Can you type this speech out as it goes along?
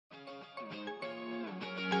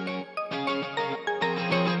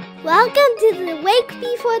Welcome to the Wake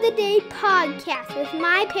Before the Day podcast with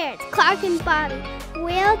my parents, Clark and Bobby.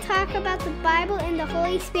 We'll talk about the Bible and the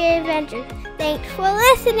Holy Spirit adventures. Thanks for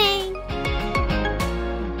listening.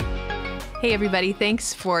 Hey everybody,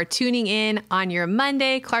 thanks for tuning in on your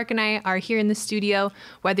Monday. Clark and I are here in the studio.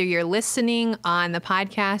 Whether you're listening on the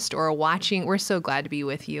podcast or watching, we're so glad to be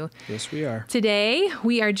with you. Yes, we are. Today,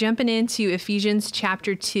 we are jumping into Ephesians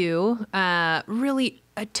chapter 2. Really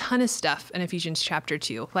a ton of stuff in Ephesians chapter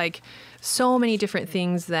 2. Like so many different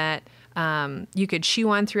things that you could chew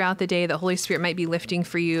on throughout the day. The Holy Spirit might be lifting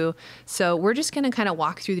for you. So we're just going to kind of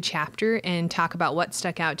walk through the chapter and talk about what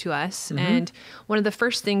stuck out to us. Mm-hmm. And one of the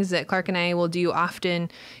first things that Clark and I will do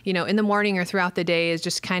often, in the morning or throughout the day is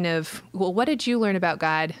just kind of, well, what did you learn about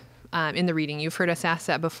God in the reading? You've heard us ask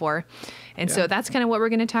that before. And so that's kind of what we're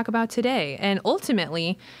going to talk about today. And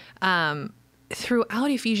ultimately, throughout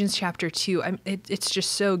Ephesians chapter 2, it's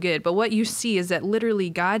just so good. But what you see is that literally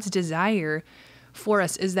God's desire for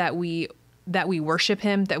us is that we worship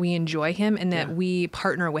him, that we enjoy him, and that we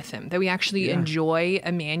partner with him, that we actually enjoy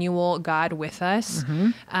Emmanuel, God with us.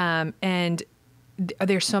 Mm-hmm. And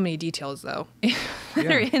there's so many details though that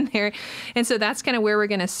are in there. And so that's kind of where we're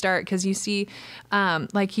going to start. Cause you see,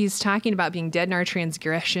 like he's talking about being dead in our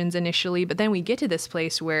transgressions initially, but then we get to this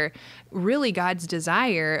place where really God's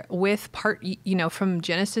desire with from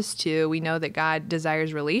Genesis 2, we know that God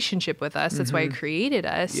desires relationship with us. That's why he created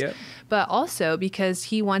us, but also because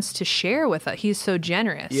he wants to share with us. He's so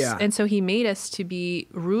generous. Yeah. And so he made us to be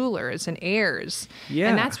rulers and heirs. Yeah.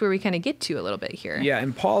 And that's where we kind of get to a little bit here. Yeah.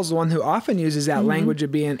 And Paul's the one who often uses that language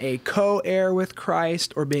of being a co-heir with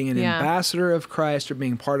Christ or being an ambassador of Christ or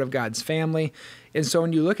being part of God's family. And so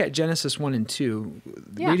when you look at Genesis 1 and 2,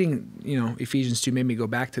 reading, Ephesians 2 made me go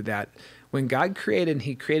back to that. When God created,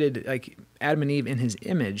 he created like Adam and Eve in his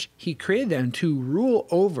image, he created them to rule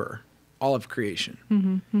over all of creation.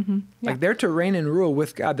 Mm-hmm, mm-hmm. Like they're to reign and rule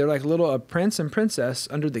with God. They're like a prince and princess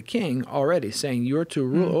under the king already, saying you're to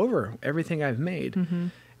rule over everything I've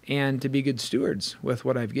made and to be good stewards with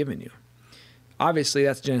what I've given you. Obviously,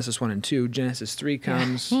 that's Genesis 1 and 2. Genesis 3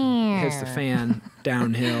 comes, hits the fan,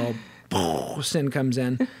 downhill, sin comes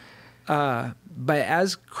in. But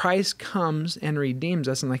as Christ comes and redeems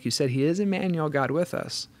us, and like you said, he is Emmanuel, God with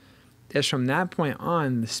us, as from that point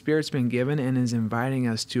on, the Spirit's been given and is inviting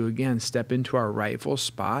us to, again, step into our rightful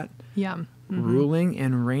spot, ruling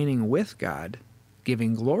and reigning with God,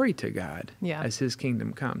 giving glory to God as his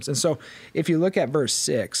kingdom comes. And so if you look at verse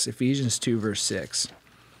 6, Ephesians 2, verse 6,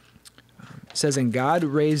 it says, and God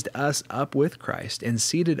raised us up with Christ and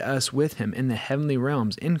seated us with him in the heavenly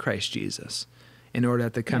realms in Christ Jesus, in order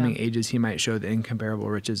that the coming ages he might show the incomparable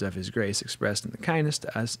riches of his grace expressed in the kindness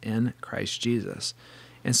to us in Christ Jesus.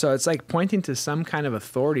 And so it's like pointing to some kind of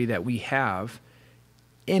authority that we have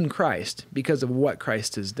in Christ because of what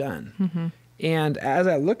Christ has done. Mm-hmm. And as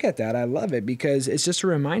I look at that, I love it because it's just a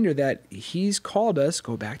reminder that he's called us,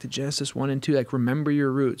 go back to Genesis 1 and 2, like remember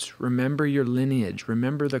your roots, remember your lineage,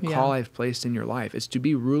 remember the call I've placed in your life. It's to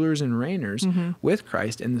be rulers and reigners with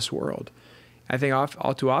Christ in this world. I think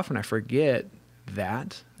all too often I forget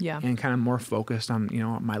that and kind of more focused on,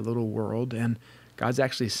 my little world. And God's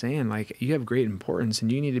actually saying, like, you have great importance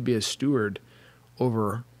and you need to be a steward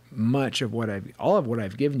over much of all of what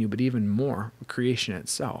I've given you, but even more, creation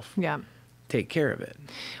itself. Yeah. Take care of it.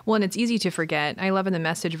 Well, and it's easy to forget. I love in the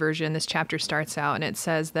Message version, this chapter starts out and it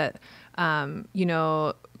says that,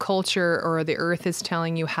 culture or the earth is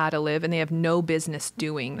telling you how to live and they have no business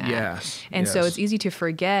doing that. Yes. And so it's easy to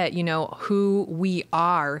forget, who we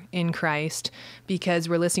are in Christ because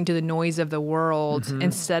we're listening to the noise of the world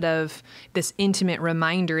instead of this intimate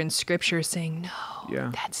reminder in Scripture saying, no,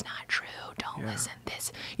 that's not true. Don't listen.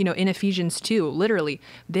 This, in Ephesians 2, literally,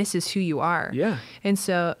 this is who you are. Yeah. And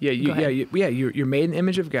so, you're made in the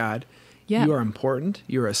image of God. Yeah. You are important.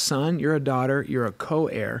 You're a son. You're a daughter. You're a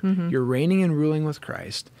co-heir. Mm-hmm. You're reigning and ruling with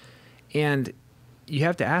Christ. And you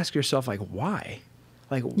have to ask yourself, like, why?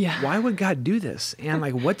 Like, why would God do this? And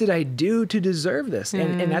like, what did I do to deserve this?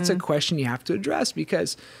 And that's a question you have to address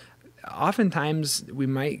because oftentimes we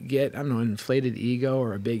might get, inflated ego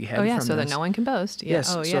or a big head from this. So that no one can boast. Yeah. Yes,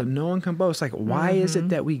 so no one can boast. Like, why is it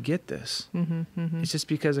that we get this? It's just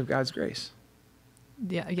because of God's grace.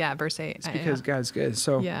 Yeah, verse 8. It's because God's good.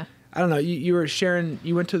 So, I don't know, you were sharing,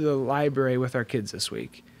 you went to the library with our kids this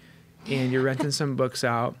week, and you're renting some books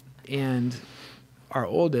out, and our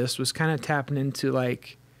oldest was kind of tapping into,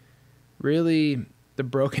 like, really the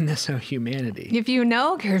brokenness of humanity. If you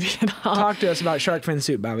know Kirby at all. Talk to us about shark fin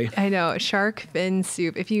soup, Bobby. I know, shark fin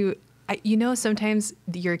soup. If you... sometimes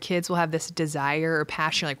your kids will have this desire or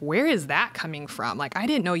passion, like, where is that coming from? Like, I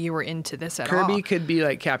didn't know you were into this at all. Kirby could be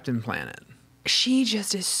like Captain Planet. she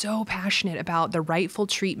just is so passionate about the rightful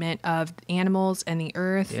treatment of animals and the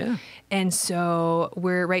earth. Yeah. And so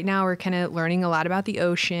right now we're kind of learning a lot about the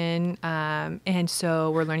ocean. And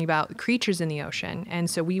so we're learning about creatures in the ocean. And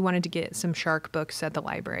so we wanted to get some shark books at the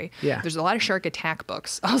library. Yeah. There's a lot of shark attack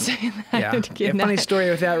books. I'll say that. Yeah. Funny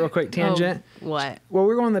story with that, real quick tangent. Oh, what? Well,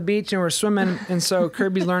 we're going on the beach and we're swimming. And so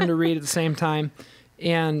Kirby's learning to read at the same time.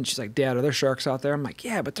 And she's like, Dad, are there sharks out there? I'm like,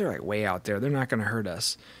 yeah, but they're like way out there. They're not going to hurt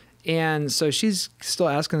us. And so she's still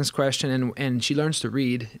asking this question, and she learns to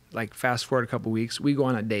read. Like, fast forward a couple weeks, we go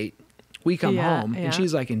on a date. We come home, and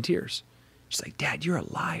she's like in tears. She's like, Dad, you're a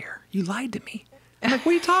liar. You lied to me. I'm like,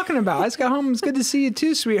 what are you talking about? I just got home. It's good to see you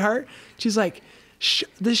too, sweetheart. She's like,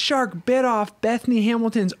 the shark bit off Bethany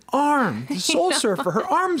Hamilton's arm. The Soul Surfer, her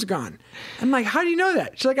arm's gone. I'm like, how do you know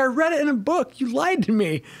that? She's like, I read it in a book. You lied to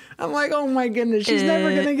me. I'm like, oh my goodness, she's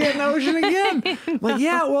never going to get in the ocean again. I'm like,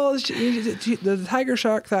 yeah, well, the tiger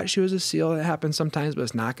shark thought she was a seal. That happens sometimes, but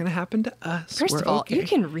it's not going to happen to us. First of all, you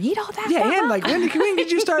can read all that? Yeah, and like, when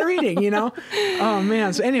did you start reading, you know? Oh,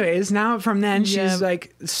 man. So anyways, now from then, she's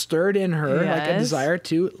like stirred in her like a desire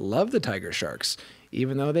to love the tiger sharks.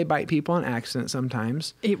 Even though they bite people on accident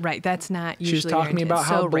sometimes. Right, that's not usually. She was talking to me about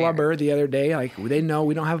how blubber the other day. Like, they know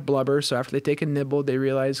we don't have blubber, so after they take a nibble, they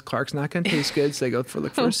realize Clark's not going to taste good, so they go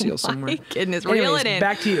look for a seal somewhere. My goodness, Anyways, reel it in.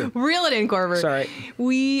 Back to you. Reel it in, Corver. Sorry.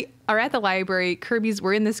 We are at the library.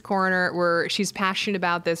 We're in this corner where she's passionate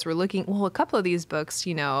about this. We're looking, well, a couple of these books,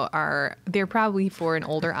 you know, they're probably for an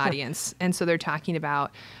older audience. And so they're talking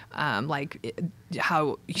about like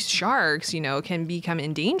how sharks, you know, can become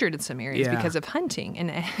endangered in some areas because of hunting.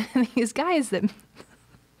 And these guys that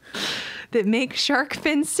make shark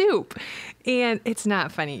fin soup. And it's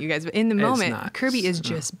not funny, you guys, but in the moment, Kirby is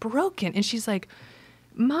just broken. And she's like,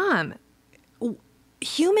 Mom,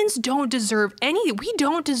 humans don't deserve we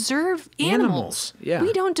don't deserve animals. Yeah.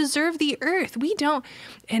 We don't deserve the earth. We don't.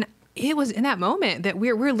 And it was in that moment that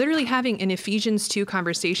we're literally having an Ephesians 2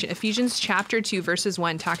 conversation. Ephesians chapter 2 verses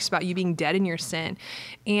 1 talks about you being dead in your sin.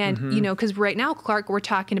 And, you know, because right now, Clark, we're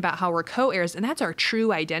talking about how we're co-heirs, and that's our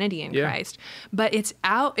true identity in Christ. But it's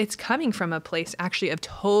coming from a place actually of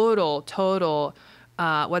total,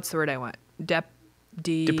 what's the word I want?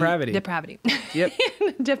 Depravity. Yep.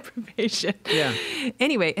 Deprivation. Yeah.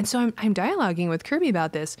 Anyway, and so I'm dialoguing with Kirby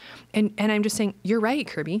about this, and I'm just saying, you're right,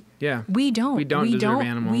 Kirby. Yeah. We don't deserve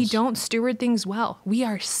animals. We don't steward things well. We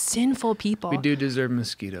are sinful people. We do deserve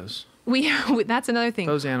mosquitoes. That's another thing.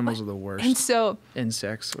 Those animals are the worst. And so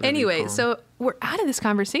insects. Anyway, so we're out of this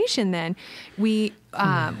conversation. Then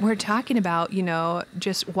we're talking about, you know,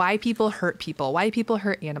 just why people hurt people, why people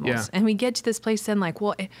hurt animals, and we get to this place then, like,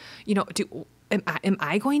 well, you know, am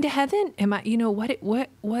I going to heaven? Am I, you know,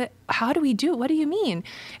 how do we do it? What do you mean?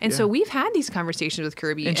 And so we've had these conversations with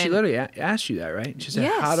Kirby. And she literally asked you that, right? She said,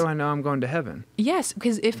 how do I know I'm going to heaven? Yes,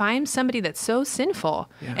 because if I'm somebody that's so sinful,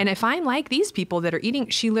 and if I'm like these people that are eating,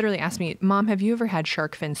 she literally asked me, Mom, have you ever had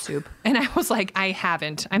shark fin soup? And I was like, I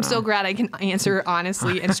haven't. I'm so glad I can answer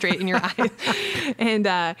honestly and straight in your eyes.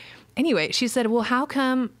 And anyway, she said, well, how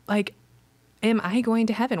come, like, am I going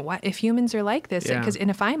to heaven? What if humans are like this?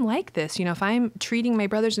 And if I'm like this, you know, if I'm treating my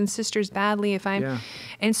brothers and sisters badly,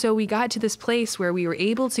 and so we got to this place where we were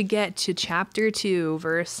able to get to chapter 2,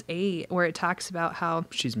 verse 8, where it talks about how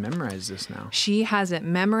she's memorized this now. She has it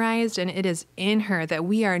memorized, and it is in her that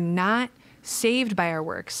we are not saved by our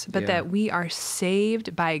works, but that we are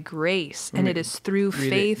saved by grace, and it is through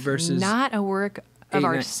faith, not a work of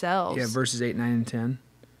ourselves. Verses 8, 9, and 10.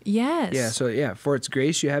 Yes. Yeah, so for it's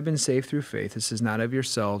grace you have been saved through faith. This is not of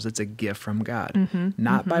yourselves. It's a gift from God.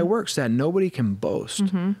 Not by works that nobody can boast.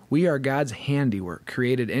 We are God's handiwork,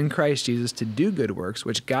 created in Christ Jesus to do good works,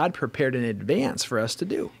 which God prepared in advance for us to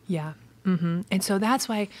do. Yeah. And so that's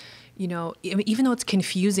why, you know, even though it's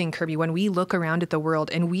confusing, Kirby, when we look around at the world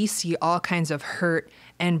and we see all kinds of hurt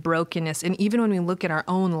and brokenness, and even when we look at our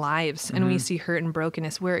own lives and we see hurt and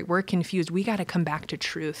brokenness, we're confused. We got to come back to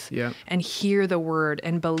truth and hear the word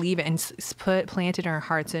and believe it and plant it in our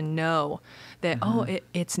hearts and know that,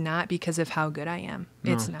 it's not because of how good I am.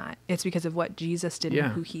 No. It's not. It's because of what Jesus did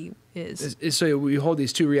and who he is. So we hold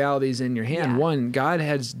these two realities in your hand. One, God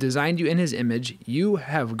has designed you in his image. You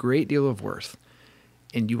have a great deal of worth,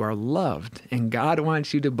 and you are loved, and God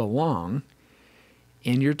wants you to belong.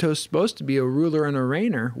 And you're supposed to be a ruler and a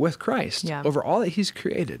reigner with Christ over all that he's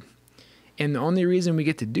created. And the only reason we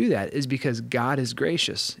get to do that is because God is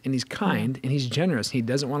gracious, and he's kind, and he's generous. He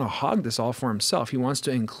doesn't want to hog this all for himself. He wants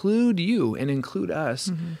to include you and include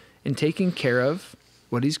us in taking care of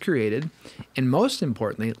what he's created, and most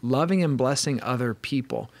importantly, loving and blessing other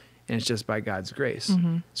people. and it's just by God's grace.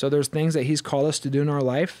 Mm-hmm. So there's things that he's called us to do in our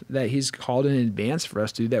life that he's called in advance for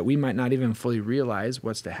us to do that we might not even fully realize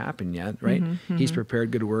what's to happen yet, right? Mm-hmm. He's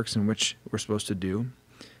prepared good works in which we're supposed to do.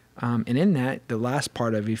 And in that, the last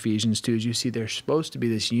part of Ephesians 2 is you see there's supposed to be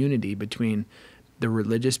this unity between the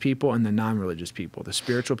religious people and the non-religious people, the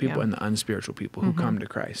spiritual people and the unspiritual people who come to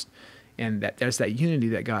Christ. And there's that unity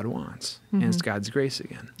that God wants, and it's God's grace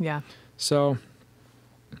again. Yeah. So,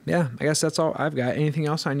 yeah, I guess that's all I've got. Anything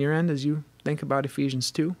else on your end as you think about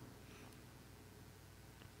Ephesians 2?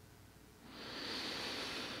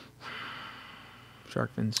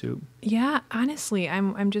 Shark fin soup. Yeah, honestly,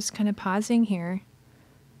 I'm just kind of pausing here.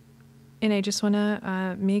 And I just want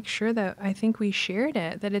to make sure that I think we shared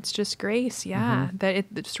it, that it's just grace. Yeah, that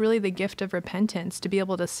it's really the gift of repentance to be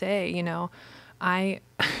able to say, you know, I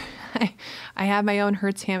have my own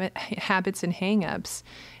hurts, habits, and hang-ups.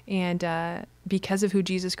 And because of who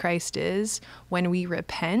Jesus Christ is, when we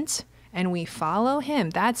repent and we follow him,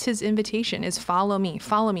 that's his invitation, is follow me,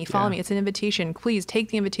 follow me, follow me. It's an invitation. Please take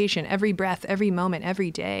the invitation every breath, every moment,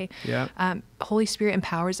 every day. Yeah. Holy Spirit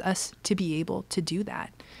empowers us to be able to do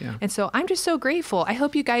that. Yeah. And so I'm just so grateful. I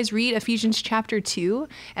hope you guys read Ephesians chapter 2,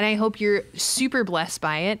 and I hope you're super blessed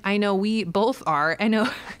by it. I know we both are. I know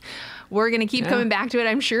we're going to keep coming back to it,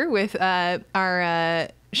 I'm sure, with our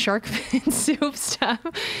shark fin soup stuff.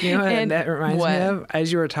 You know what that reminds me of?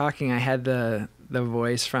 As you were talking, I had the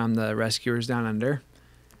voice from the Rescuers Down Under.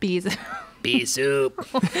 Bees. Bee soup.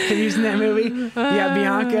 Have you seen that movie? Yeah,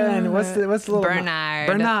 Bianca and what's the little Bernard.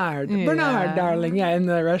 Bernard, darling. Yeah, in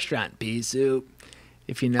the restaurant. Bee soup.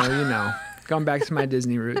 If you know, you know. Going back to my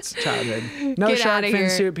Disney roots, childhood. No Get shark fin here.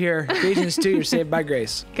 soup here. Ephesians 2, you're saved by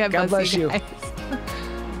grace. God bless you.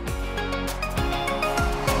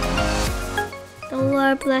 The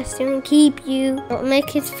Lord bless you and keep you. Don't make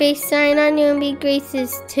his face shine on you and be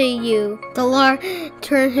gracious to you. The Lord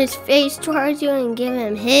turn his face towards you and give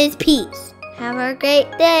him his peace. Have a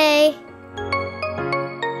great day.